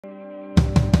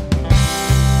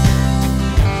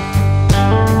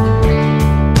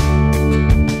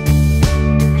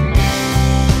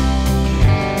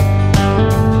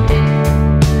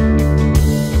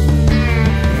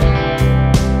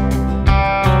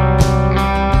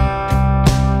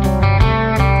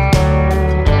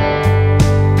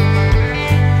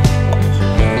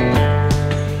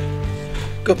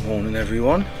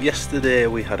everyone. Yesterday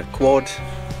we had a quad,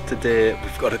 today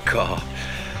we've got a car.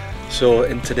 So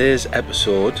in today's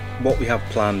episode, what we have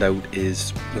planned out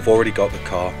is we've already got the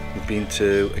car. We've been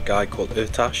to a guy called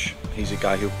Ertaş. He's a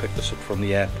guy who picked us up from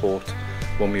the airport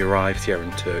when we arrived here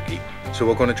in Turkey. So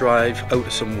we're going to drive out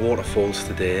to some waterfalls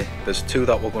today. There's two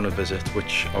that we're going to visit,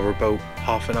 which are about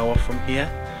half an hour from here.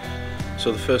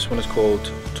 So the first one is called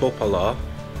Toparlar.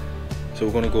 So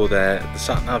we're going to go there. The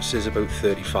sat nav says about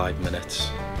 35 minutes,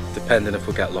 depending if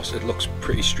we get lost. It looks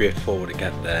pretty straightforward to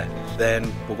get there.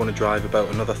 Then we're going to drive about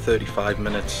another 35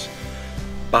 minutes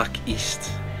back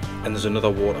east, and there's another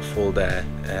waterfall there,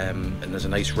 and there's a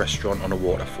nice restaurant on a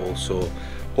waterfall. So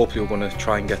hopefully we're going to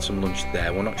try and get some lunch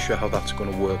there. We're not sure how that's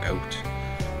going to work out,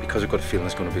 because I've got a feeling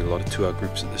there's going to be a lot of tour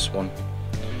groups at this one,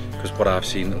 because what I've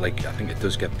seen, like, I think it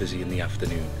does get busy in the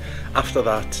afternoon. After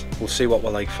that, we'll see what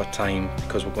we're like for time,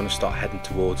 because we're going to start heading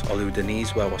towards Olu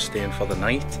Deniz, where we're staying for the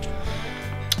night,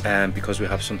 because we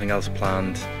have something else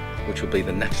planned, which will be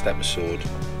the next episode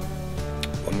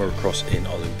when we're across in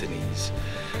Olu Deniz.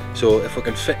 So if we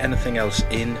can fit anything else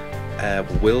in,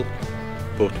 we will,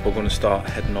 but we're going to start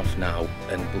heading off now,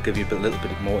 and we'll give you a little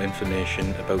bit more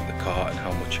information about the car and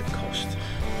how much it cost.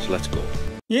 So let's go.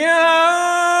 Yeah!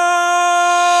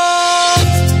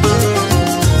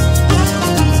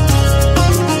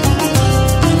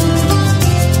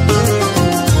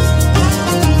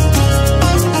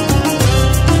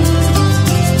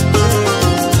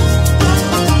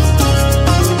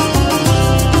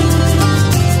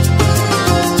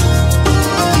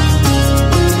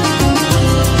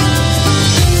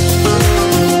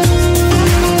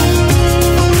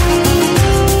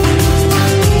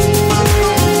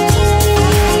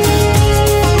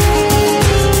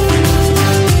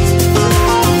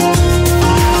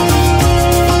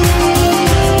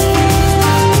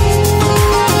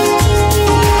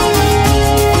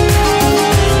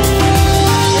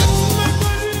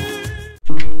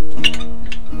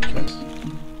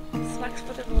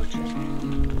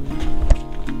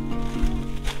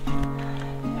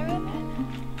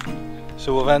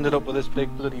 So we've ended up with this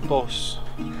big bloody bus,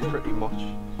 pretty much.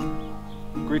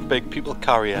 Great big people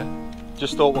carrier.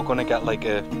 Just thought we're going to get like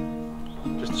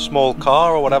just a small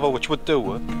car or whatever, which would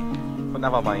do it, but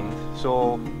never mind.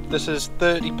 So this is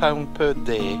 £30 per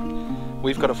day.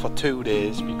 We've got it for 2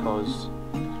 days because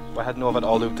we're heading over to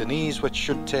Olu Deniz, which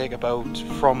should take about,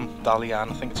 from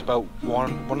Dalyan, I think it's about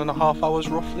one and a half hours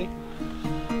roughly.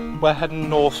 We're heading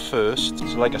north first,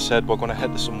 so like I said, we're going to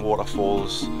head to some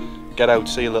waterfalls, get out,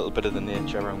 see a little bit of the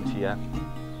nature around here,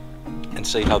 and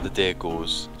see how the day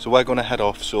goes. So we're going to head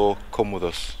off, so come with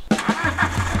us.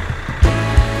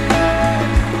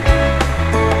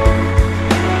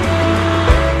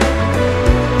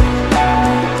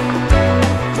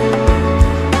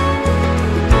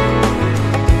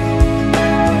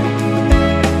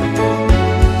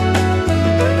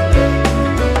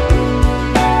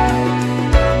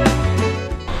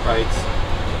 Right,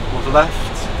 we've left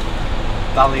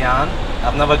Dalyan.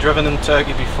 I've never driven in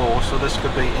Turkey before, so this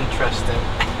could be interesting.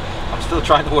 I'm still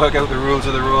trying to work out the rules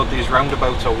of the road. These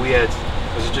roundabouts are weird,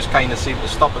 because it just kind of seems to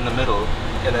stop in the middle,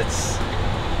 and it's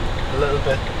a little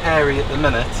bit hairy at the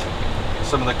minute.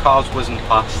 Some of the cars whizzing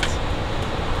past.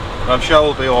 But I'm sure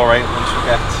we'll be alright once we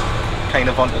get kind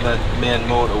of onto the main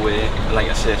motorway. And like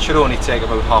I said, it should only take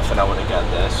about half an hour to get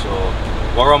there, so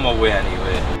we're on our way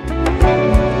anyway.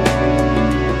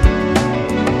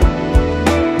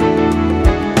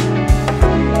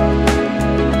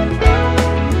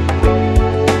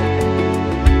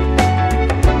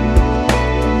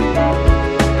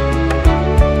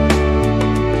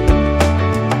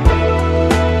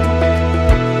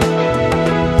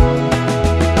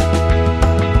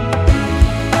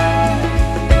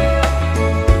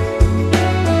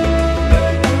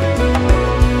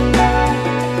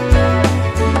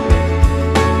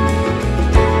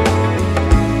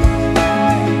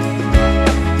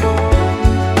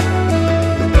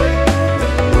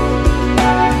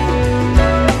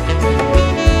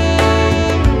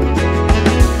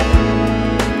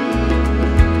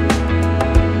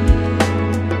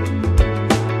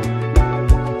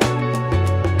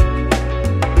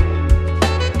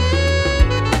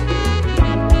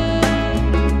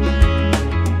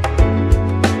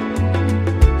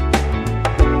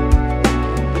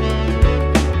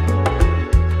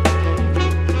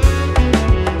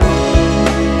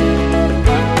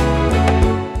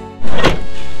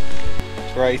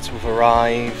 Right, we've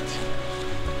arrived.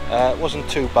 It wasn't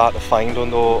too bad to find,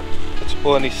 although it's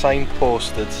only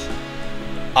signposted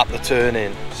at the turn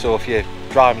in, so if you're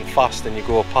driving fast and you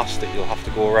go past it, you'll have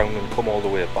to go around and come all the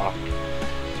way back.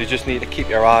 So you just need to keep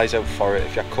your eyes out for it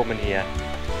if you're coming here.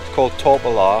 It's called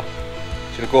Toparlar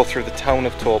So you go through the town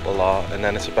of Toparlar, and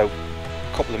then it's about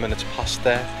a couple of minutes past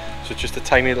there. So it's just a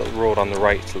tiny little road on the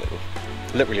right. It's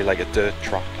literally like a dirt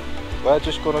track. We're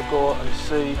just gonna go and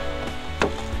see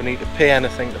if we need to pay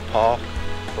anything to park,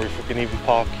 or if we can even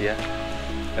park here.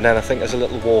 And then I think there's a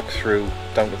little walk through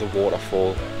down to the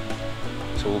waterfall.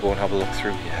 So we'll go and have a look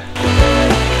through here.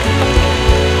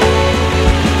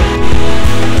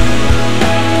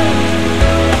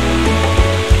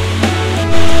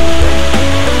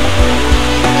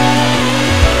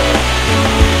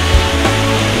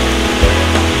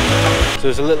 So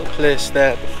there's a little place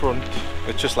there at the front.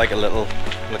 It's just like a little,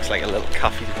 looks like a little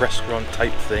cafe restaurant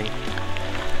type thing.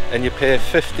 And you pay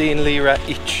 15 lira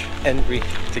each entry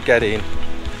to get in.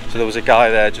 So there was a guy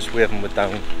there just waving with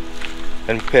down.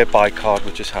 And we pay by card,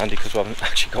 which is handy because we haven't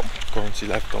actually got currency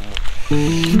left on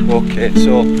one. Okay,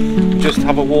 so just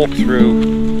have a walk through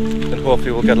and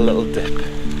hopefully we'll get a little dip.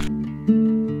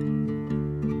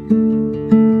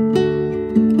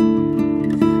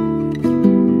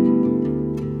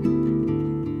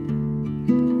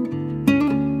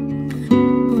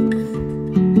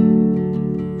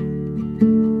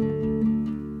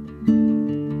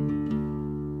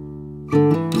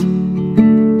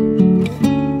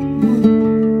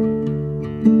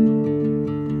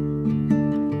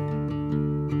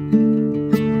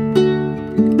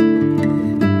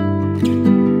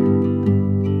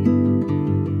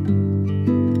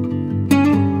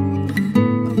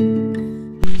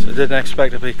 I didn't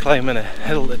expect to be climbing a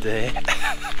hill today.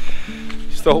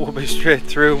 Just thought we'd be straight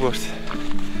through, but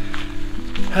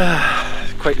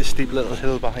quite a steep little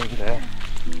hill behind there,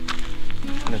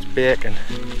 and it's baking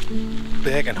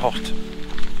hot.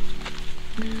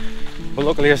 But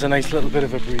luckily there's a nice little bit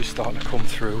of a breeze starting to come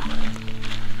through,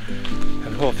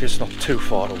 and hopefully it's not too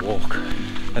far to walk.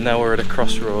 And now we're at a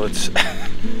crossroads.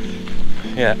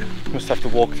 Yeah, must have to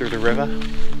walk through the river.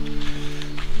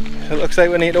 It looks like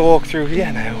we need to walk through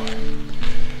here now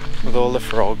with all the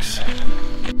frogs.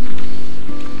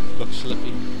 Looks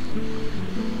slippy.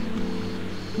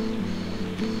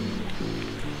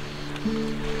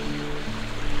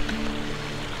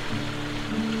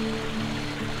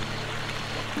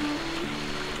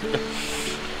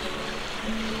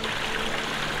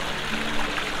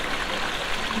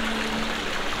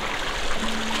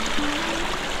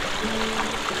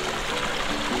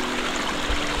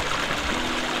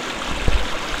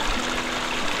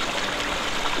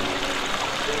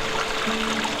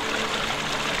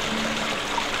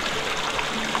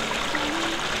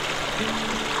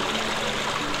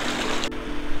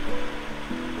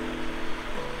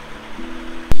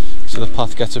 So the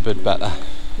path gets a bit better.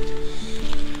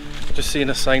 Just seen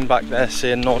a sign back there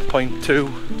saying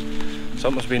 0.2, so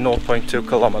it must be 0.2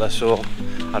 kilometres, so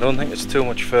I don't think it's too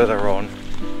much further on.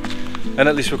 And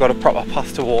at least we've got a proper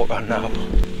path to walk on now.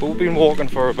 But we've been walking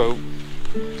for about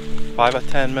 5 or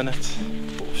 10 minutes,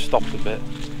 but we've stopped a bit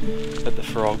at the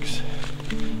frogs.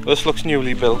 This looks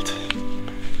newly built,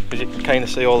 because you can kind of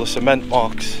see all the cement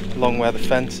marks along where the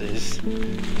fence is.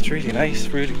 It's really nice,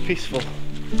 really peaceful.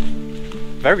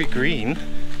 Very green,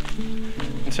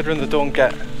 considering they don't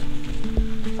get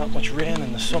that much rain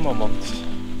in the summer months.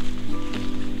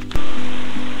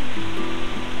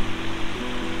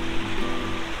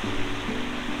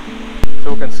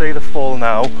 So we can see the fall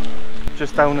now,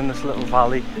 just down in this little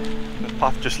valley. The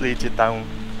path just leads you down.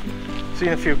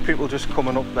 Seen a few people just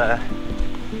coming up there.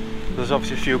 There's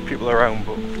obviously a few people around,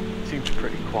 but it seems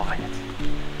pretty quiet.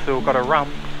 So we've got a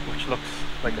ramp, which looks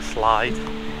like a slide.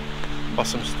 Or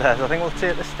some stairs. I think we'll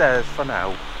take the stairs for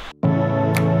now.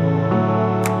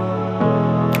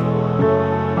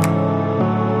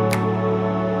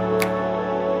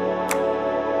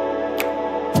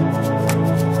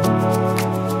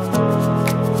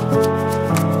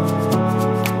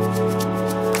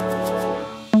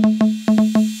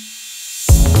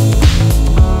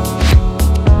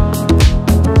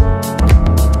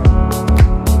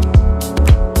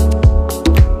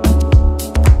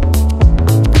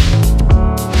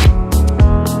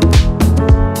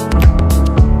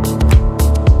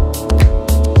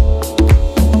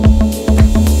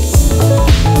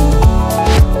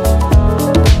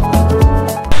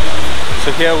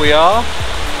 Here we are.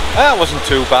 That wasn't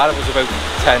too bad, it was about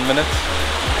 10 minutes.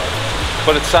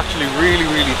 But it's actually really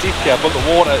deep here, but the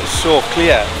water is so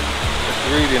clear. It's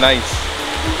really nice.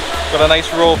 Got a nice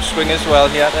rope swing as well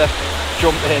here to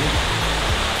jump in.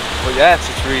 But yeah, it's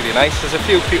really nice. There's a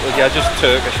few people here, just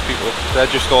Turkish people. They're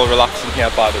just all relaxing here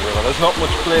by the river. There's not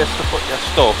much place to put your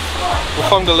stuff. We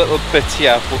found a little bit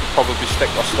here, we'll probably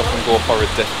stick our stuff and go for a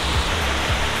dip.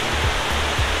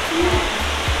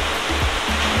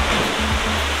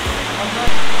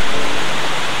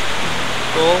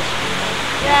 Cool.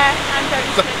 Yeah, I'm very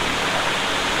slippy.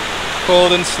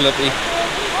 Cold and slippy.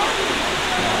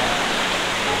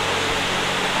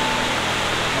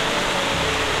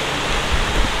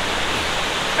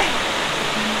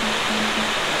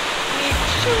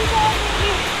 Shoes on,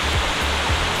 really.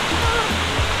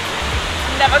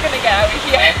 I'm never gonna get out of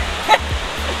here.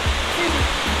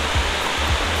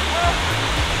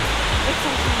 It's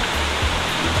okay.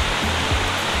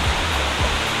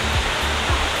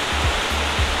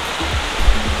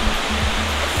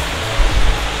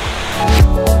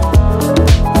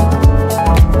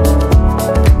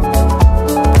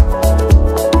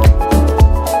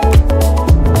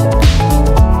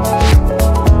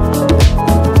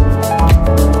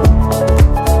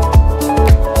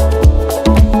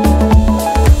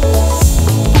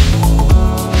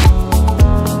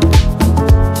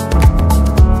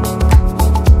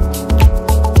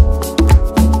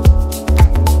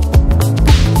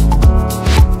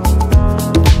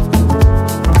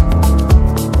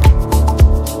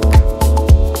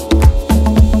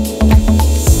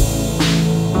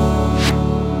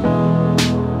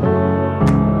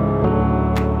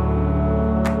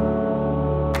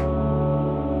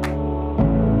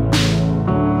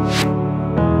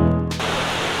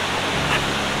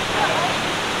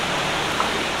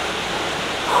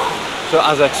 So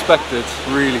as I expected, it's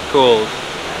really cold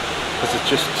because it's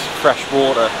just fresh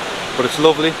water, but it's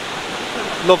lovely,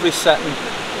 lovely setting.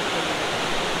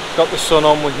 Got the sun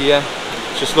on, we're here.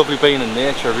 It's just lovely being in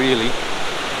nature, really.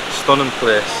 Stunning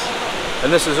place.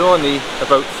 And this is only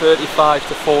about 35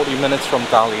 to 40 minutes from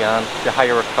Dalyan if you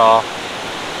hire a car.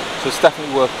 So it's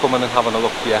definitely worth coming and having a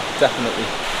look here, definitely.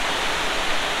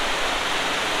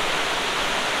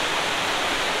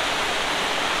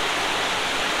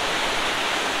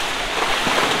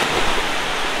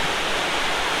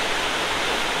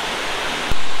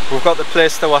 We've got the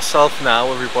place to ourselves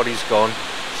now, everybody's gone,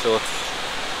 so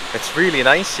it's really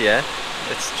nice here.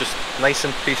 It's just nice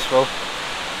and peaceful.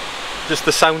 Just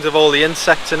the sounds of all the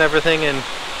insects and everything, and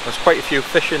there's quite a few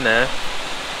fish in there,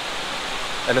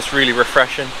 and it's really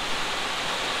refreshing.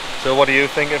 So what do you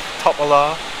think of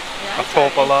Toparlar? Yeah,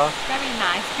 Toparlar? Very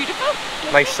nice, beautiful.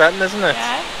 Lovely. Nice setting, isn't it?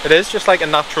 Yeah. It is just like a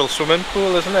natural swimming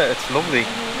pool, isn't it? It's lovely.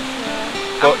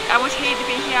 But I would hate to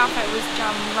be here if it was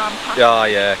jam-packed.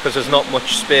 Yeah, because there's not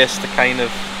much space to kind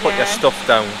of put your stuff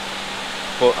down.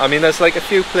 But I mean, there's like a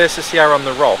few places here on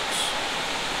the rocks,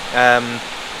 and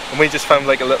we just found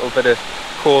like a little bit of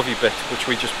covey bit which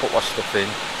we just put our stuff in.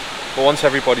 But once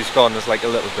everybody's gone, there's like a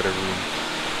little bit of room.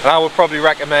 And I would probably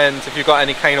recommend, if you've got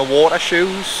any kind of water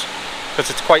shoes,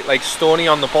 because it's quite like stony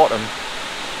on the bottom,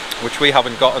 which we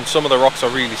haven't got, and some of the rocks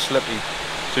are really slippy.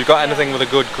 So if you've got anything with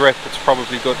a good grip, it's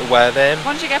probably good to wear them.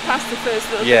 Once you get past the first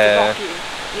little bit of rock,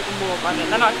 you can walk on it.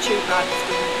 They're not too bad.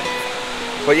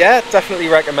 But yeah, definitely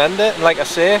recommend it. And like I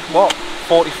say, what,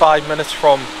 45 minutes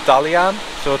from Dalyan,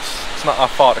 so it's not that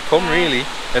far to come really.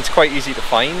 And it's quite easy to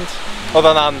find,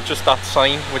 other than just that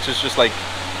sign, which is just like,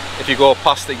 if you go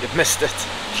past it, you've missed it.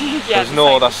 Yeah, there's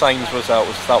no other signs,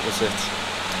 that was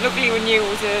it. Luckily we knew it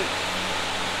was a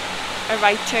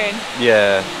right turn.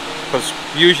 Yeah. Because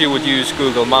usually we'd use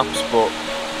Google Maps, but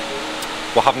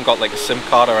we haven't got like a SIM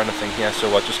card or anything here, so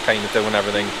we're just kind of doing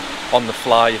everything on the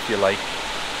fly, if you like.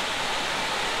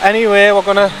 Anyway, we're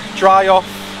gonna dry off,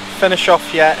 finish off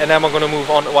here, and then we're gonna move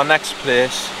on to our next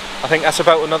place. I think that's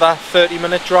about another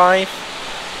 30-minute drive,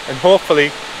 and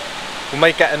hopefully we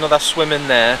might get another swim in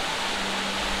there,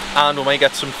 and we might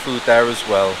get some food there as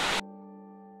well.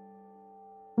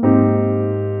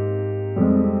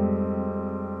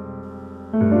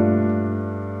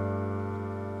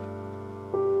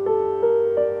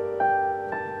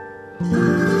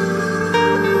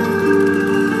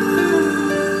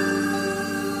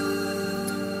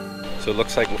 So it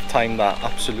looks like we've timed that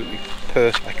absolutely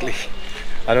perfectly.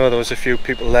 I know there was a few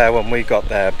people there when we got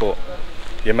there, but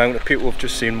the amount of people we've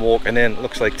just seen walking in, it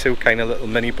looks like two kind of little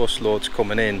minibus loads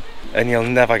coming in, and you'll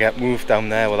never get moved down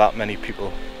there with that many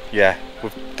people. Yeah,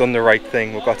 we've done the right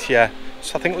thing. We got here,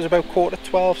 so I think it was about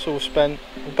 11:45, so we spent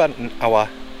about an hour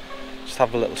just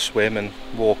have a little swim and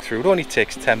walk through. It only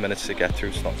takes 10 minutes to get through,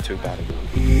 it's not too bad.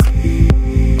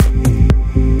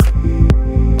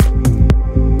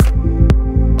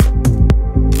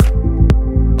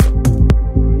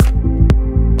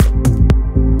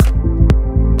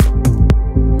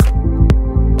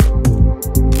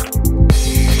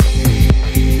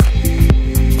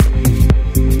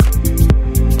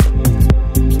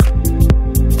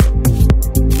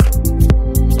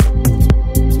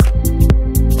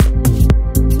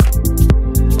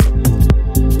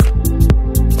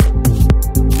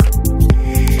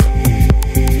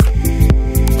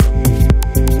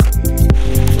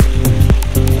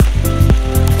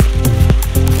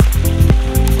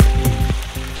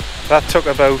 That took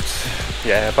about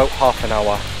half an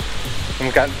hour. And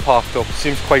we're getting parked up. It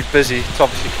seems quite busy. It's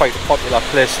obviously quite a popular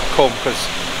place to come because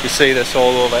you see this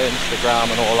all over Instagram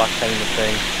and all that kind of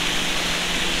thing.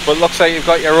 But it looks like you've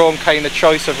got your own kind of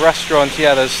choice of restaurant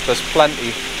here. There's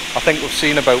plenty. I think we've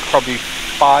seen about probably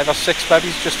 5 or 6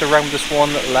 babies just around this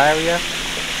one little area.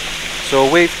 So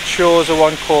we've chosen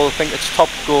one called, I think it's Top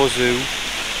Go Zoo.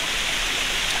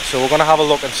 So we're going to have a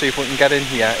look and see if we can get in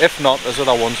here. If not, there's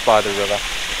other ones by the river.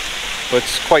 But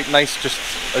it's quite nice, just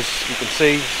as you can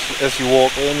see, as you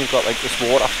walk in, you've got like this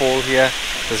waterfall here.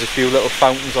 There's a few little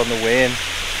fountains on the way in.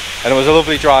 And it was a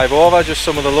lovely drive over, just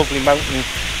some of the lovely mountain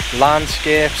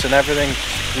landscapes and everything.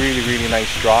 Really, really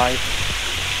nice drive.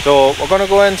 So we're going to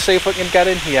go in and see if we can get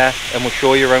in here and we'll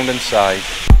show you around inside.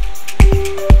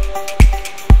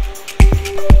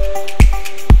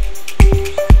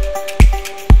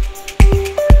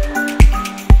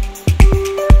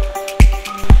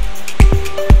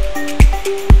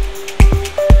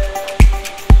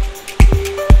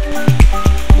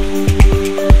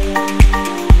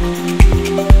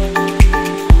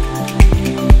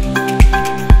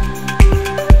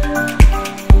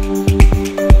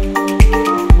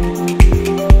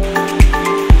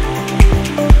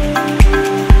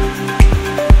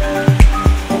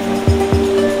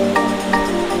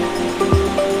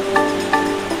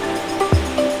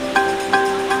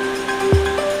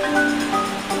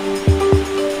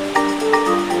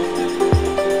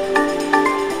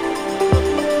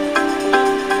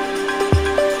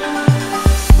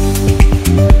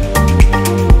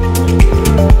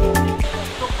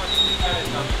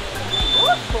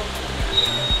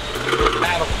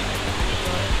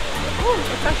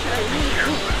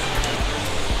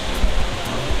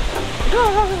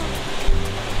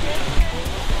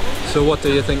 So what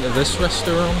do you think of this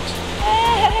restaurant?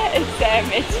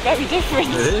 It's very different.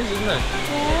 It is, isn't it?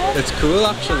 Yeah. It's cool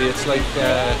actually. It's like,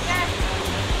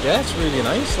 yeah, it's really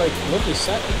nice, like lovely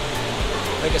setting.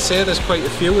 Like I say, there's quite a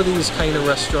few of these kind of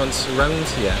restaurants around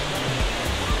here,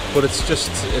 but it's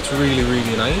really,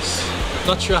 really nice.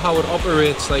 Not sure how it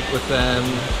operates, like with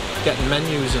getting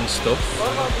menus and stuff.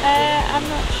 I'm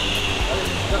not sure.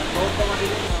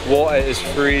 Water is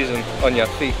freezing on your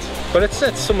feet, but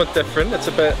it's somewhat different. It's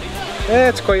a bit, yeah,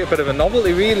 it's quite a bit of a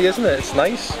novelty really, isn't it? It's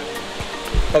nice.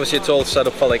 Obviously it's all set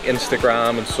up for like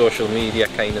Instagram and social media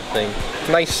kind of thing.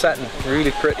 Nice setting,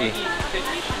 really pretty.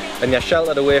 And you're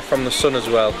sheltered away from the sun as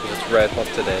well because it's red hot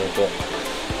today, but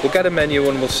we'll get a menu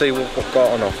and we'll see what we've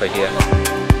got on offer here.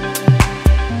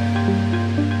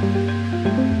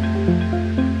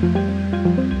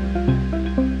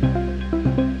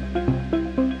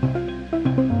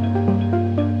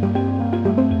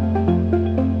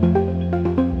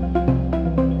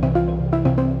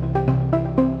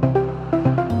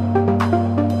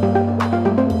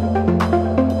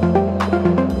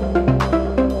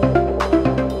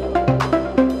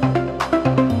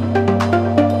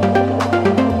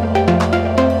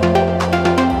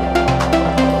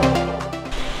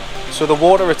 So the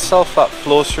water itself that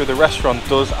flows through the restaurant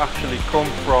does actually come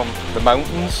from the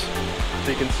mountains. So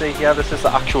you can see here, this is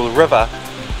the actual river,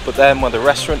 but then where the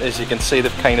restaurant is, you can see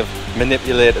they've kind of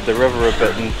manipulated the river a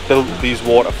bit and built these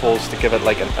waterfalls to give it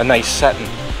like a nice setting.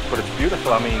 But it's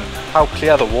beautiful. I mean, how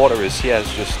clear the water is here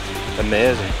is just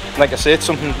amazing. Like I say, it's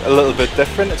something a little bit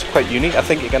different. It's quite unique. I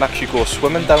think you can actually go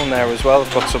swimming down there as well.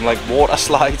 It's got some like water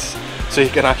slides, so you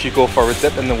can actually go for a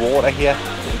dip in the water here.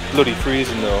 It's bloody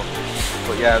freezing though.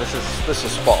 But yeah, this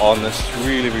is spot on. This is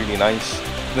really, really nice.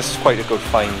 This is quite a good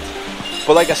find.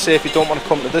 But like I say, if you don't want to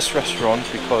come to this restaurant,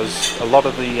 because a lot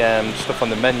of the stuff on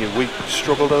the menu, we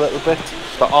struggled a little bit.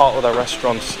 There are other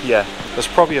restaurants here. There's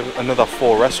probably another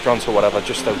 4 restaurants or whatever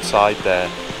just outside there.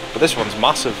 But this one's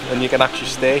massive, and you can actually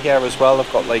stay here as well.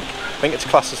 They've got like, I think it's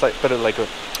classed as like a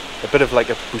bit of like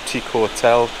a boutique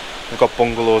hotel. We've got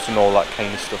bungalows and all that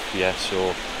kind of stuff here.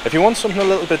 So if you want something a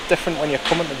little bit different when you're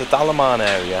coming to the Dalyan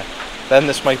area, then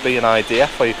this might be an idea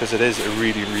for you, because it is a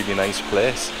really, really nice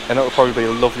place, and it'll probably be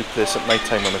a lovely place at night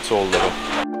time when it's all lit up.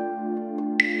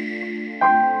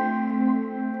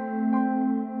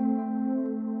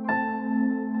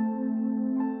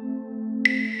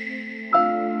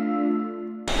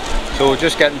 So we're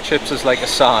just getting chips as like a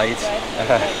side.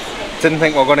 Didn't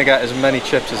think we were going to get as many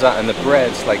chips as that, and the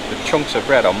breads, like the chunks of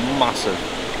bread are massive.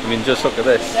 I mean, just look at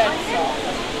this.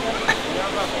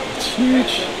 It's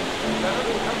huge.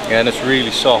 Yeah, and it's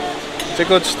really soft. It's a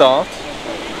good start.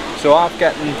 So I'm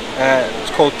getting,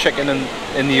 it's called chicken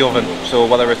in the oven. So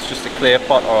whether it's just a clay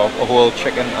pot or a whole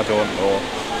chicken, I don't know.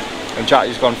 And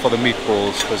Jackie's gone for the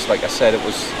meatballs, because like I said, it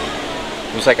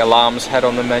was like a lamb's head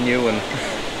on the menu, and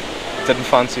didn't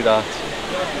fancy that.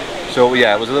 So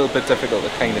yeah, it was a little bit difficult to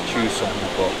kind of choose something,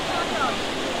 but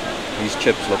these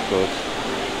chips look good,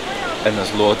 and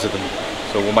there's loads of them.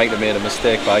 So we might have made a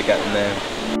mistake by getting them.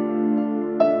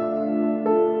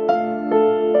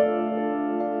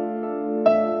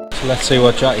 So let's see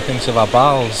what Jackie thinks of our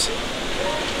bowls. Ooh,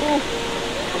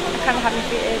 I kind of haven't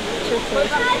eaten too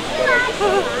close.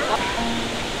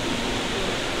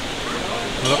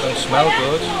 Look and smell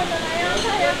good.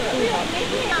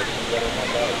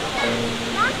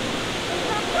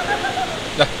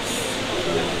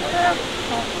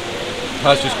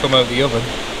 Has just come out the oven.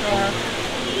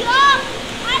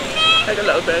 Like a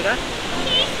little burger.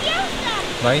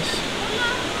 Nice.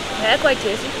 Yeah, quite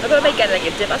tasty. I'm gonna make it like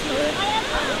a dip or something.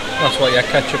 That's what your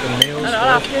ketchup and meals And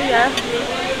I'll have to, yeah.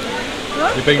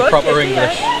 You're being proper tasty,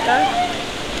 English. Yeah.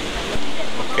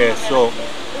 Okay, so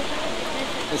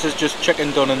this is just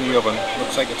chicken done in the oven.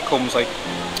 Looks like it comes like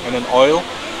in an oil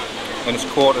and it's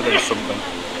coated in something.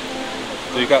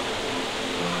 So you got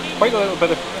quite a little bit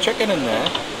of chicken in there,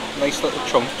 nice little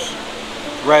chunks,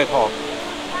 red hot.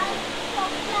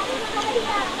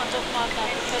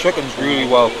 Chicken's really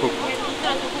well cooked,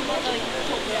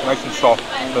 nice and soft,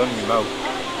 burn in your mouth.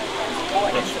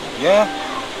 Yeah,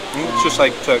 it's just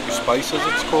like Turkish spices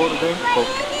it's coated in, but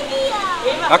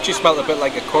it actually smelled a bit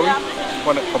like a curry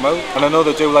when it come out. And I know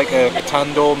they do like a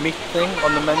tandoor meat thing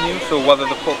on the menu, so whether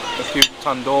they put a few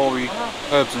tandoori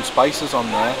herbs and spices on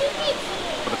there,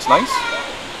 but it's nice.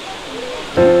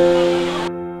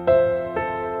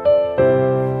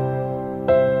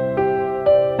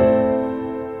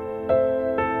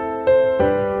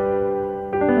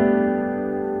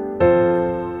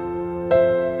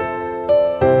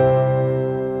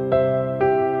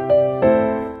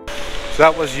 So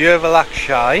that was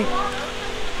Yurvalacay.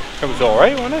 It was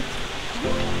alright, wasn't it?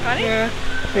 Yeah.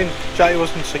 I mean, Jackie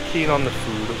wasn't so keen on the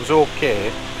food. It was okay.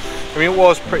 I mean, it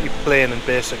was pretty plain and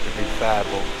basic to be fair,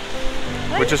 but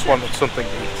we just wanted something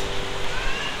to eat.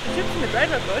 The chips and the bread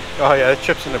were good. Oh yeah, the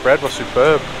chips and the bread were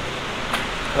superb.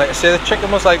 Like I say, the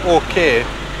chicken was like okay,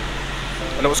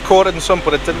 and it was coated in some,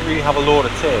 but it didn't really have a load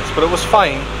of taste. But it was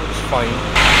fine. It was fine.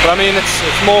 But I mean,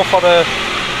 it's more for the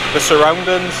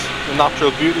surroundings, the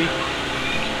natural beauty.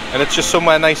 And it's just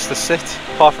somewhere nice to sit,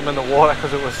 apart from in the water,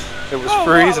 because it was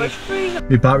freezing.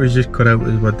 My battery's just cut out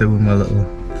as we're doing my little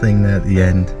thing there at the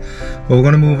end. But we're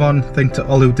going to move on, I think, to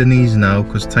Olu Deniz now,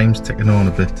 because time's ticking on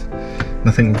a bit. And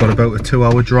I think we've got about a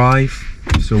 2-hour drive,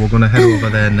 so we're going to head over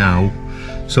there now.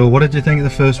 So what did you think of the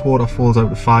first waterfalls out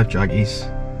of 5, Jackies?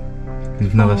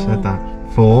 You've never said that.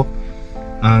 4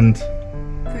 and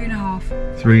 3.5.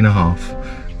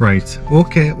 3.5. Right,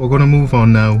 okay, we're going to move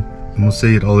on now, and we'll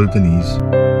see you at Olu Deniz.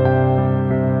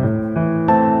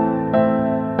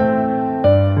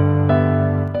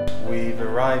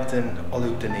 Arrived in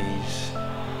Olu Deniz.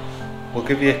 We'll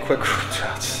give you a quick room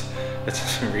tour.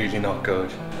 It's really not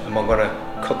good, and we're gonna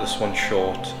cut this one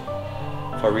short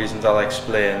for reasons I'll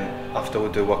explain after we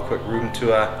do a quick room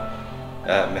tour.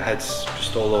 My head's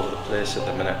just all over the place at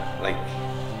the minute, like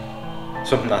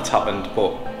something that's happened,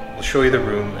 but we'll show you the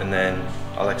room and then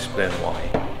I'll explain why.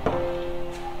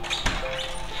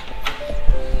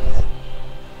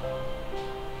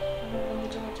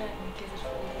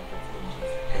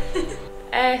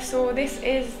 So this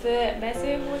is the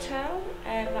Mese hotel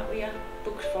that we are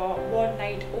booked for one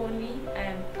night only,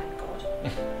 thank God.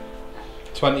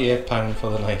 £28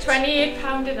 for the night.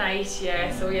 £28 a night,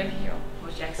 yeah, so you know,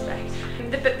 what do you expect?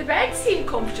 The beds seem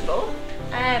comfortable,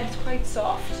 it's quite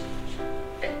soft,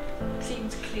 it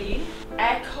seems clean.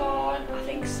 Aircon, I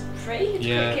think it's free, it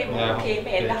came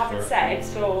in, they haven't said,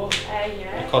 so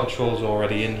yeah. The control's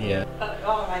already in here.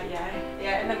 Alright,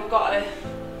 yeah, and then we've got there's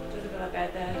a bit of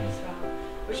bed there as well,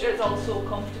 which is also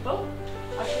comfortable.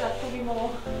 Actually, that's probably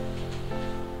more,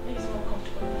 maybe it's more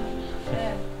comfortable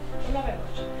than well, not very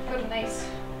much. Got a nice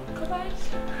cupboard.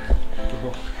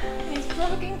 Nice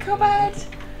rugging cupboard.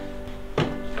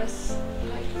 This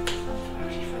light, I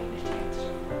actually find it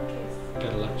extra.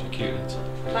 Get electrocuted.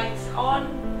 Lights on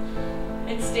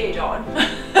and stayed on.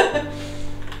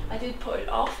 I did put it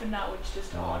off and now it's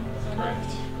just on. So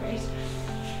that's great.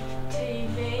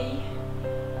 TV.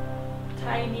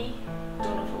 Tiny.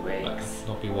 Don't know if it works.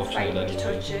 Not be watching it anyway. To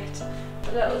touch it.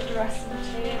 A little dressing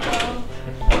table.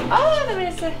 Oh, there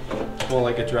is a. More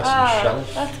like a dressing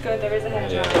shelf. That's good. There is a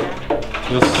hairdryer.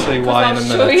 You'll see why in a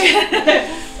minute.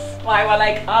 Why we're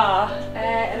like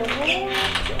and a wall.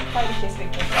 Quite this big.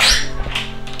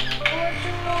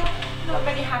 Not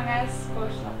many hangers, but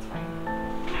that's fine.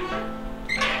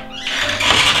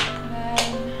 And then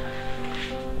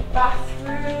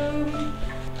bathroom,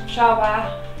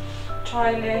 shower.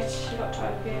 Toilet, you've got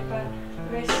toilet paper,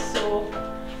 there is soap,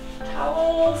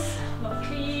 towels, not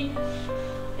clean pristine.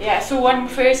 Yeah, so when we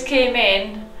first came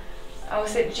in, I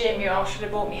was saying to Jamie, I should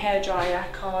have bought me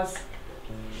hairdryer because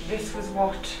this was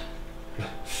what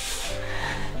this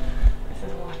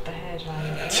is what the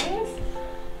hairdryer is.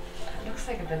 It looks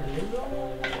like a bit of loo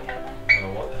all together. I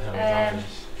don't know what the hell that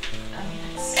is. I mean,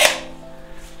 it's,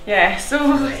 yeah, so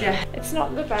yeah, it's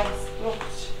not the best, but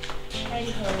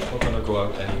hey ho. We're gonna go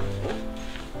out anyway.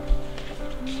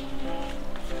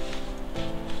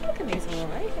 I think these are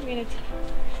alright. I mean, it's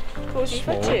cozy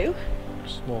for two.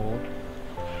 Small.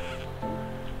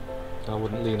 I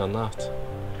wouldn't lean on that.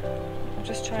 I'm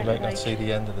just trying You might to not see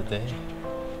the end of the day.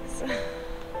 So,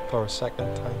 For a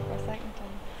second time. for a second time.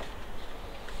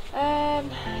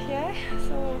 Yeah,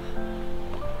 so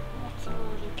that's all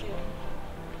we came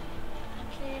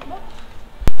up.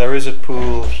 There is a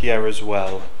pool here as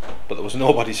well, but there was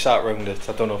nobody sat around it.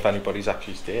 I don't know if anybody's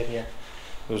actually stayed here.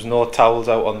 There was no towels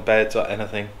out on beds or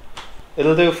anything.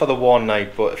 It'll do for the one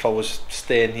night, but if I was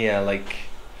staying here, like,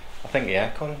 I think the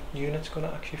aircon unit's going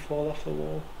to actually fall off the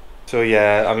wall. So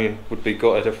yeah, I mean, would be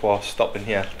gutted if we're stopping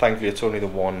here. Thankfully it's only the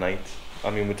one night. I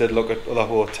mean, we did look at other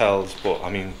hotels, but I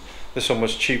mean, this one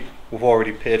was cheap. We've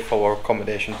already paid for our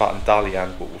accommodation back in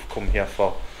Dalyan, but we've come here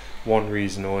for one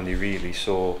reason only, really.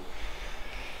 So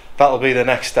that'll be the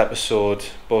next episode,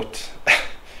 but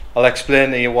I'll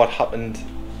explain to you what happened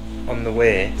on the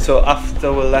way. So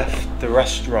after we left the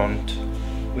restaurant,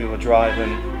 we were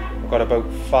driving. We got about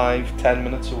 5-10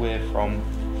 minutes away from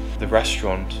the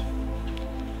restaurant,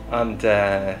 and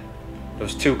there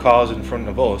was two cars in front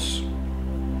of us,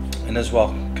 and as we're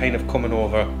kind of coming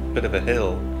over a bit of a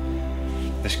hill,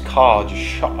 this car just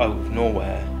shot out of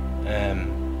nowhere, and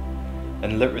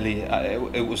literally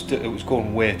it was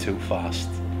going way too fast,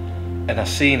 and I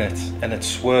seen it, and it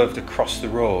swerved across the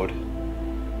road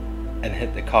and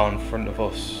hit the car in front of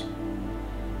us.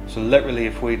 So literally,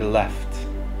 if we'd have left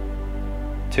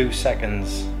 2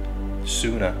 seconds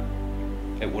sooner,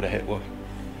 it would have hit us.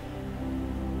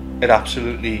 It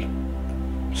absolutely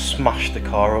smashed the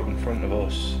car up in front of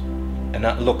us, and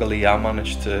that, luckily I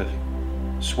managed to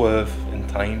swerve in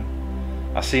time.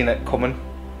 I seen it coming,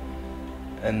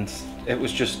 and it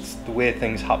was just the way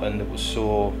things happened. It was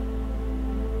so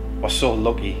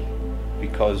lucky,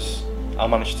 because I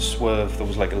managed to swerve. There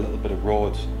was like a little bit of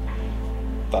road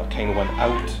that kind of went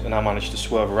out, and I managed to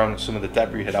swerve around some of the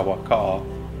debris hit our car,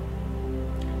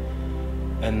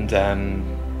 and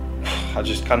I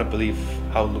just can't believe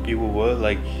how lucky we were.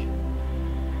 Like,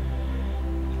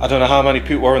 I don't know how many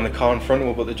people were in the car in front of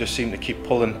us, but they just seemed to keep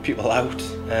pulling people out.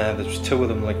 There was two of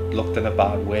them like looked in a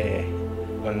bad way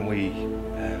when we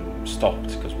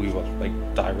stopped, because we were like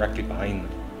directly behind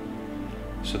them.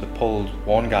 So they pulled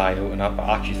one guy out, and I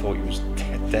actually thought he was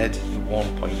dead at one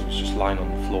point. He was just lying on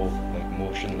the floor, like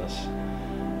motionless.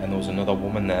 And there was another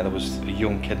woman there. There was a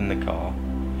young kid in the car.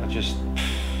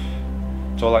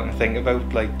 It's all I can think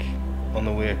about, like, on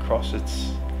the way across.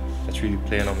 It's really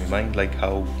playing on my mind, like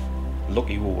how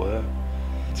lucky we were.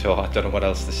 So I don't know what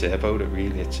else to say about it,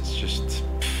 really. It's just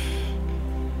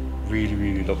really,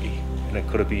 really lucky, and it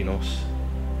could have been us.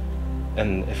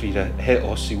 And if he'd have hit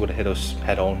us, he would have hit us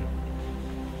head on.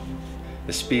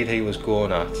 The speed he was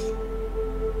going at,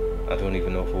 I don't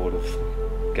even know if I would have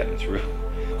gotten through,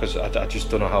 because I just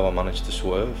don't know how I managed to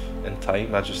swerve in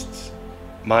time.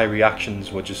 My reactions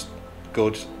were just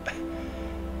good,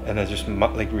 and I just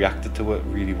like reacted to it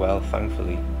really well,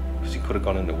 thankfully, because he could have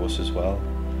gone into us as well.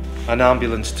 An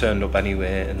ambulance turned up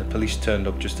anyway, and the police turned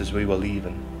up just as we were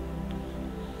leaving.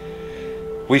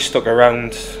 We stuck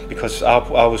around because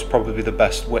I was probably the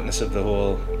best witness of the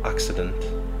whole accident,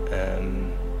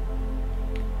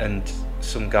 and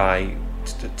some guy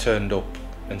turned up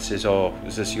and says, "Oh,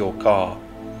 is this your car?"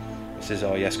 He says,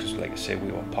 "Oh yes," because like I say,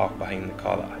 we were parked behind the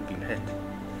car that had been hit.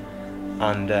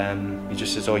 And he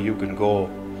just says, "Oh, you can go."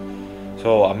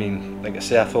 So I mean, like I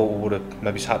say, I thought we would have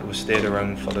maybe had to have stayed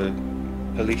around for the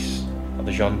police, or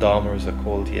the gendarme as they're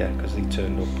called here, because they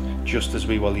turned up just as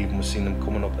we were leaving. We seen them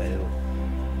coming up the hill,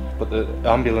 but the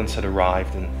ambulance had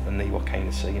arrived, and they were kind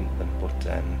of seeing them. But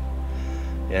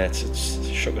yeah, it's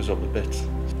shook us up a bit.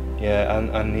 Yeah,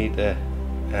 I need to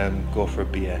go for a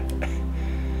beer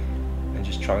and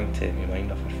just try and take my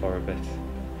mind off it for a bit.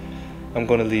 I'm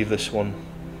going to leave this one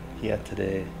here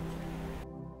today.